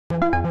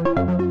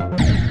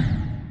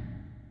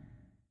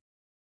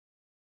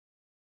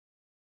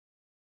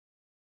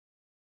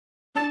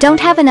Don't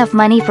have enough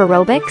money for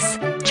Robux?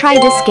 Try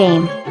this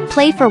game.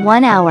 Play for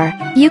 1 hour.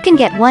 You can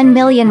get 1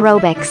 million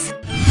Robux.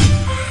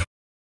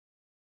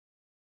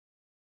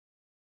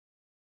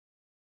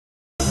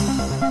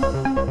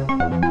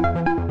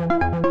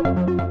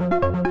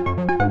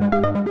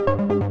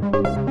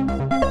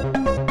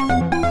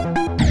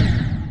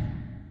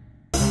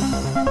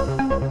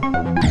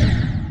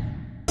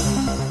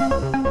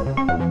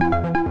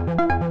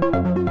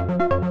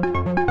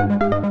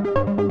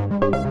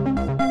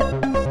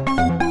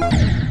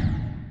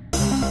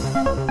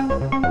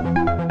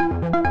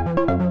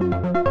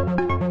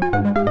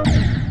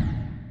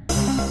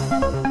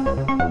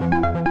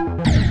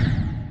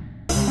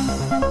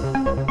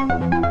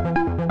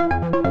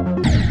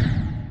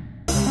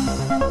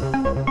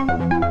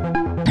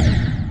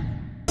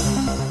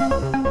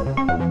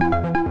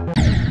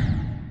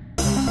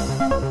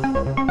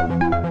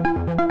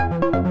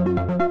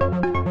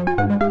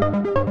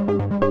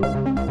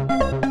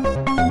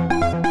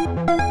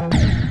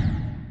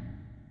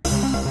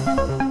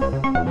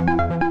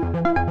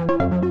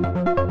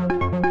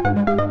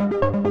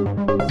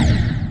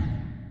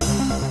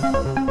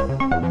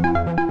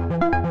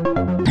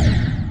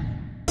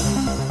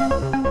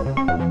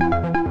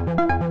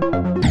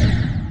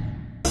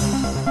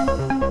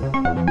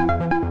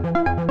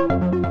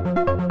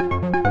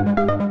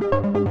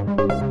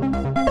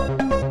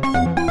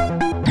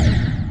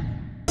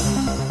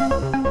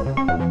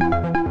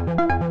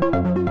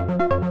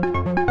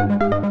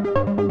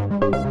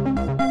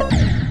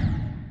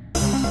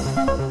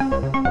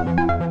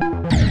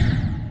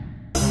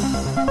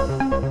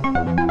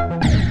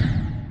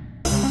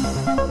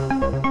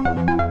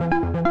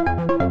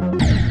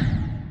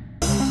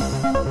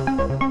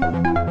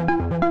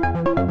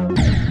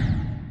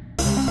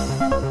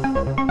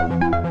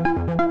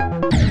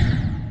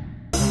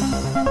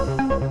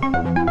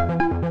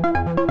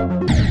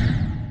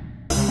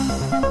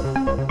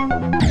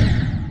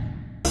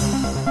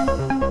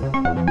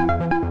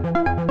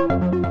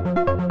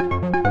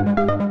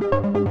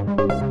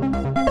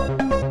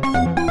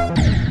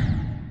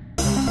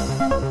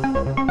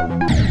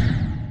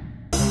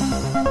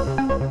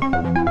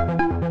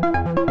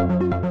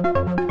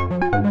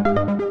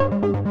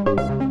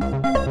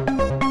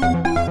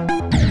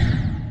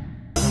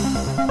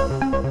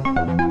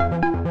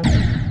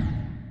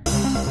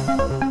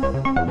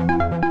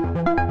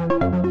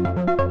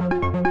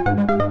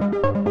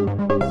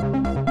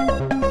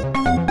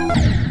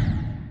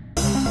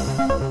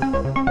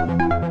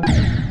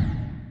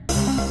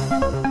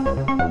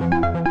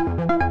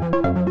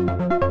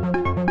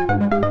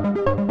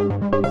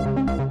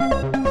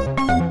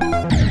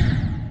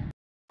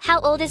 How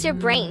old is your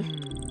brain?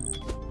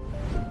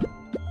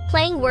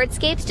 Playing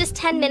Wordscapes just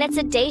 10 minutes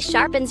a day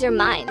sharpens your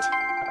mind.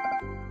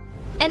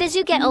 And as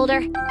you get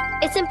older,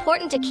 it's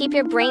important to keep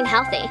your brain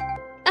healthy.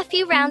 A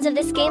few rounds of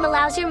this game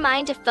allows your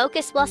mind to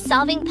focus while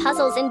solving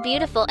puzzles in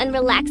beautiful and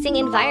relaxing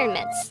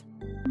environments.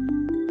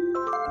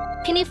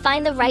 Can you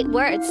find the right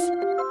words?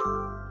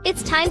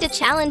 It's time to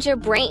challenge your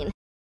brain.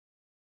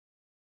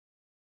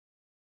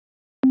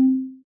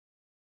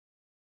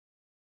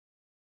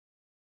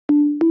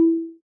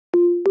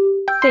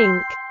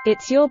 Think.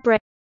 It's your brain.